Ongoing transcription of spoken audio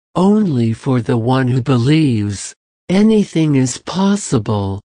Only for the one who believes, anything is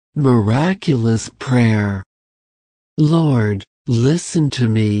possible. Miraculous prayer. Lord, listen to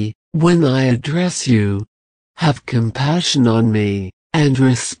me when I address you. Have compassion on me, and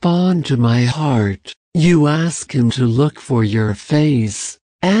respond to my heart. You ask him to look for your face,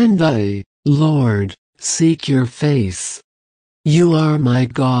 and I, Lord, seek your face. You are my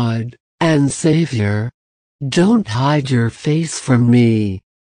God and Savior. Don't hide your face from me.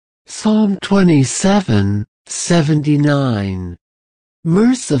 Psalm 27:79.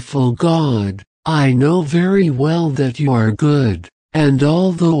 Merciful God, I know very well that you are good, and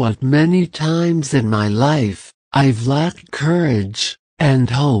although at many times in my life, I've lacked courage and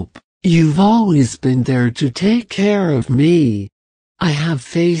hope, you've always been there to take care of me. I have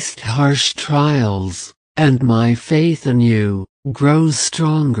faced harsh trials, and my faith in you grows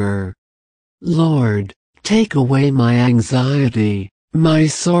stronger. Lord, take away my anxiety, my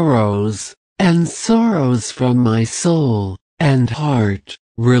sorrows, and sorrows from my soul and heart.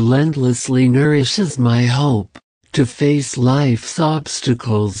 Relentlessly nourishes my hope to face life's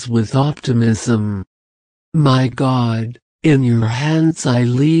obstacles with optimism. My God, in your hands I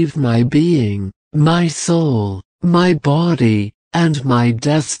leave my being, my soul, my body, and my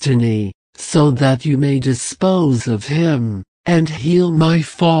destiny, so that you may dispose of him and heal my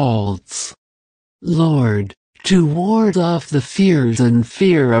faults. Lord, to ward off the fears and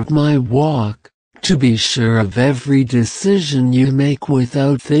fear of my walk, to be sure of every decision you make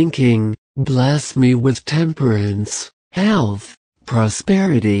without thinking, bless me with temperance, health,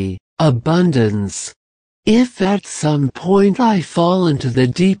 prosperity, abundance. If at some point I fall into the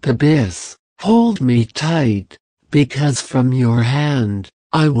deep abyss, hold me tight, because from your hand,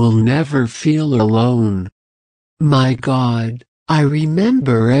 I will never feel alone. My God, I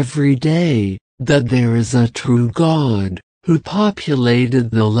remember every day that there is a true God, who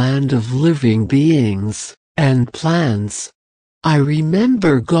populated the land of living beings and plants. I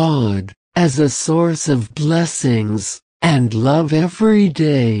remember God as a source of blessings and love every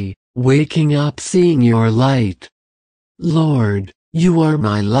day, waking up seeing your light. Lord, you are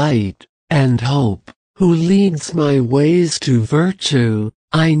my light and hope, who leads my ways to virtue.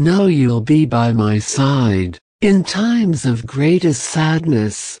 I know you'll be by my side in times of greatest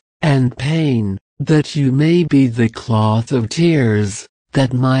sadness and pain, that you may be the cloth of tears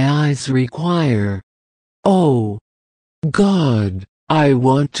that my eyes require. Oh, God, I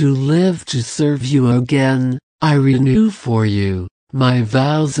want to live to serve you again. I renew for you my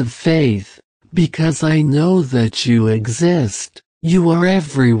vows of faith, because I know that you exist. You are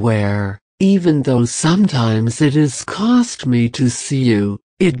everywhere, even though sometimes it has cost me to see you.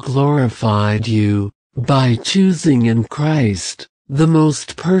 It glorified you by choosing in Christ, the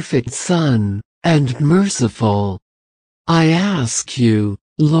most perfect Son, and merciful. I ask you,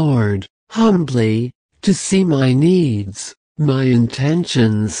 Lord, humbly, to see my needs, my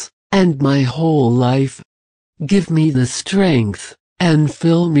intentions, and my whole life. Give me the strength, and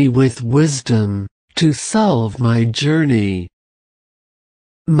fill me with wisdom, to solve my journey.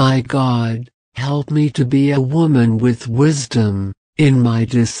 My God, help me to be a woman with wisdom in my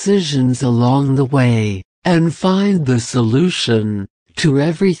decisions along the way, and find the solution to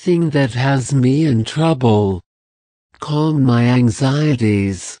everything that has me in trouble. Calm my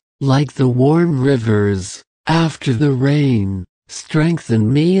anxieties, like the warm rivers after the rain.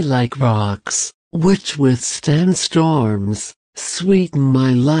 Strengthen me like rocks, which withstand storms. Sweeten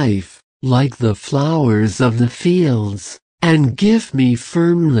my life, like the flowers of the fields, and give me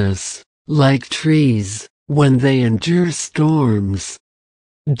firmness, like trees, when they endure storms.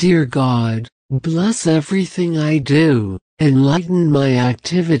 Dear God, bless everything I do, enlighten my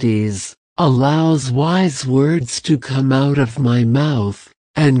activities, allows wise words to come out of my mouth,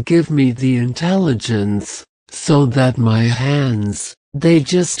 and give me the intelligence, so that my hands, they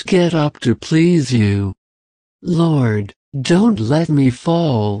just get up to please you. Lord, don't let me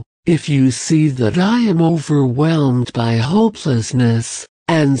fall. If you see that I am overwhelmed by hopelessness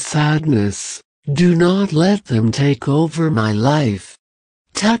and sadness, do not let them take over my life.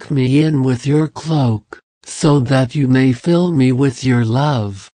 Tuck me in with your cloak, so that you may fill me with your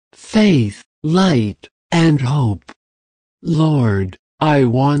love, faith, light, and hope. Lord, I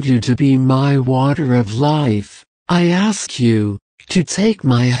want you to be my water of life. I ask you to take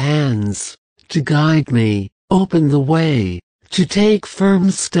my hands, to guide me, open the way, to take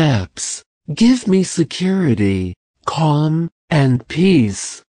firm steps. Give me security, calm, and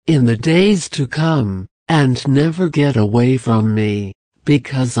peace in the days to come, and never get away from me,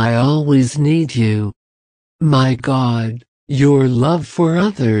 because I always need you. My God, your love for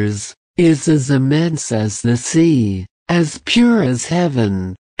others is as immense as the sea, as pure as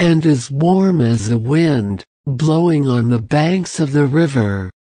heaven, and as warm as a wind blowing on the banks of the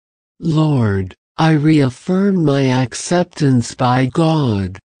river. Lord, I reaffirm my acceptance by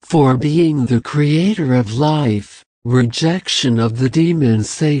God, for being the creator of life, rejection of the demon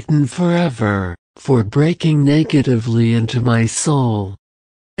Satan forever, for breaking negatively into my soul.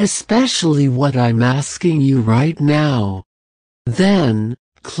 Especially what I'm asking you right now. Then,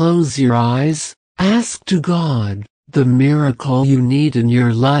 close your eyes, ask to God the miracle you need in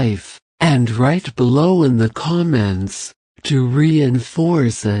your life, and write below in the comments to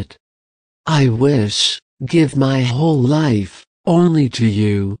reinforce it. I give my whole life only to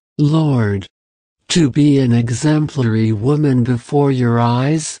you, Lord. To be an exemplary woman before your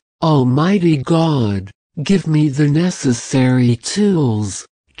eyes, Almighty God, give me the necessary tools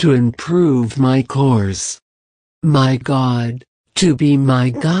to improve my course. My God, to be my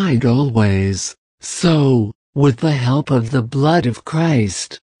guide always, so, with the help of the blood of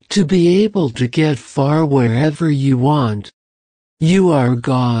Christ, to be able to get far wherever you want. You are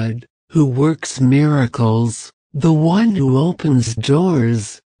God, who works miracles, the one who opens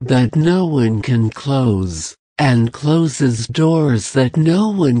doors that no one can close, and closes doors that no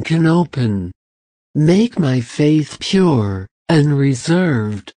one can open. Make my faith pure and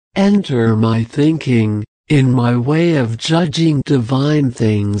reserved, enter my thinking, in my way of judging divine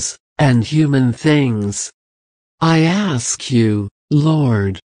things and human things. I ask you,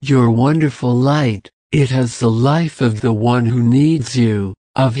 Lord, your wonderful light, it has the life of the one who needs you,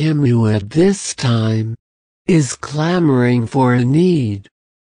 of him who at this time is clamoring for a need.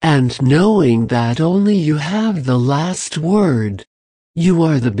 And knowing that only you have the last word. You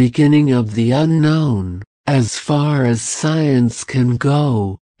are the beginning of the unknown, as far as science can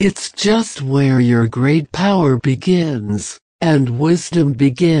go. It's just where your great power begins, and wisdom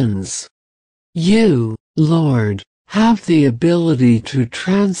begins. You, Lord, have the ability to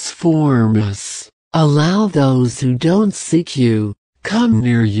transform us. Allow those who don't seek you, come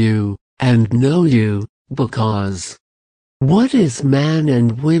near you, and know you, because what is man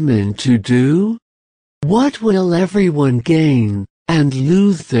and women to do? What will everyone gain, and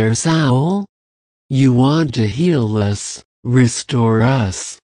lose their soul? You want to heal us, restore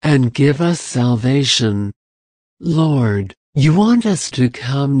us, and give us salvation. Lord, you want us to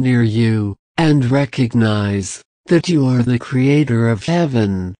come near you, and recognize that you are the creator of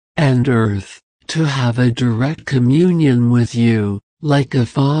heaven and earth, to have a direct communion with you, like a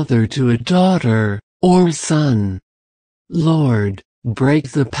father to a daughter, or son. Lord,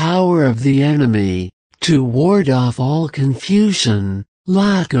 break the power of the enemy, to ward off all confusion,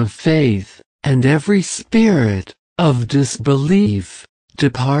 lack of faith, and every spirit of disbelief.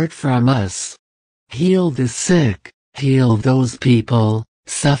 Depart from us. Heal the sick, heal those people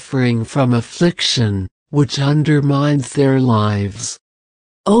suffering from affliction, which undermines their lives.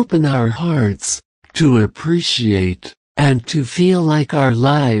 Open our hearts to appreciate and to feel like our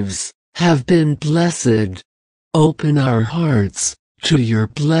lives have been blessed. Open our hearts to your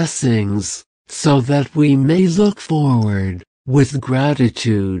blessings, so that we may look forward with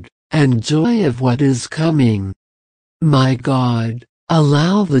gratitude and joy of what is coming. My God,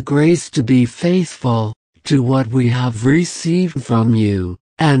 allow the grace to be faithful to what we have received from you,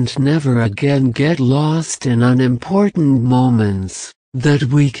 and never again get lost in unimportant moments, that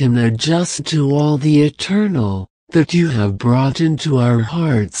we can adjust to all the eternal that you have brought into our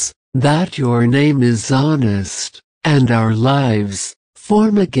hearts, that your name is honest, and our lives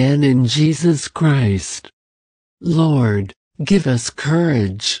form again in Jesus Christ. Lord, give us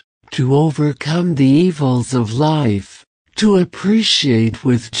courage to overcome the evils of life, to appreciate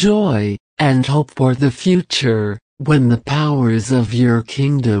with joy and hope for the future, when the powers of your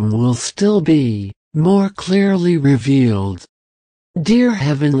kingdom will still be more clearly revealed. Dear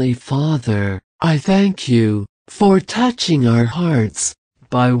Heavenly Father, I thank you for touching our hearts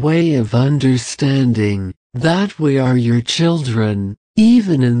by way of understanding that we are your children,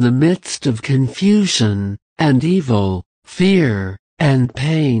 even in the midst of confusion and evil, fear and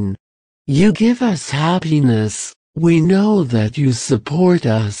pain. You give us happiness. We know that you support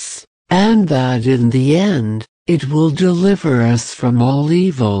us, and that in the end, it will deliver us from all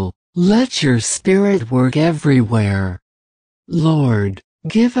evil. Let your Spirit work everywhere. Lord,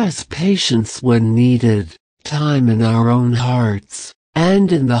 give us patience when needed, time in our own hearts,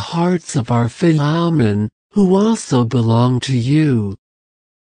 and in the hearts of our fellow men, who also belong to you.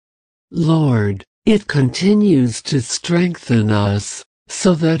 Lord, it continues to strengthen us,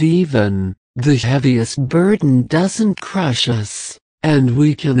 so that even the heaviest burden doesn't crush us, and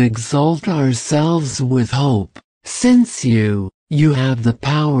we can exalt ourselves with hope, since you have the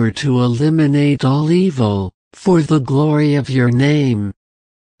power to eliminate all evil, for the glory of your name.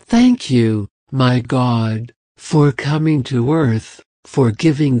 Thank you, my God, for coming to earth, for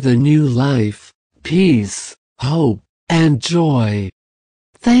giving the new life, peace, hope, and joy.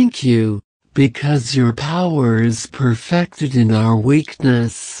 Thank you, because your power is perfected in our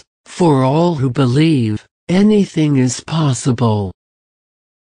weakness. For all who believe, anything is possible.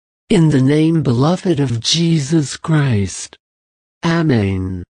 In the name, beloved, of Jesus Christ.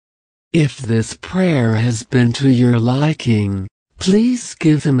 Amen. If this prayer has been to your liking, please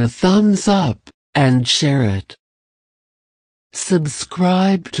give him a thumbs up and share it.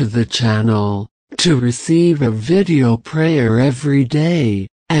 Subscribe to the channel to receive a video prayer every day,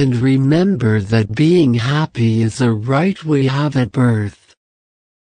 and remember that being happy is a right we have at birth.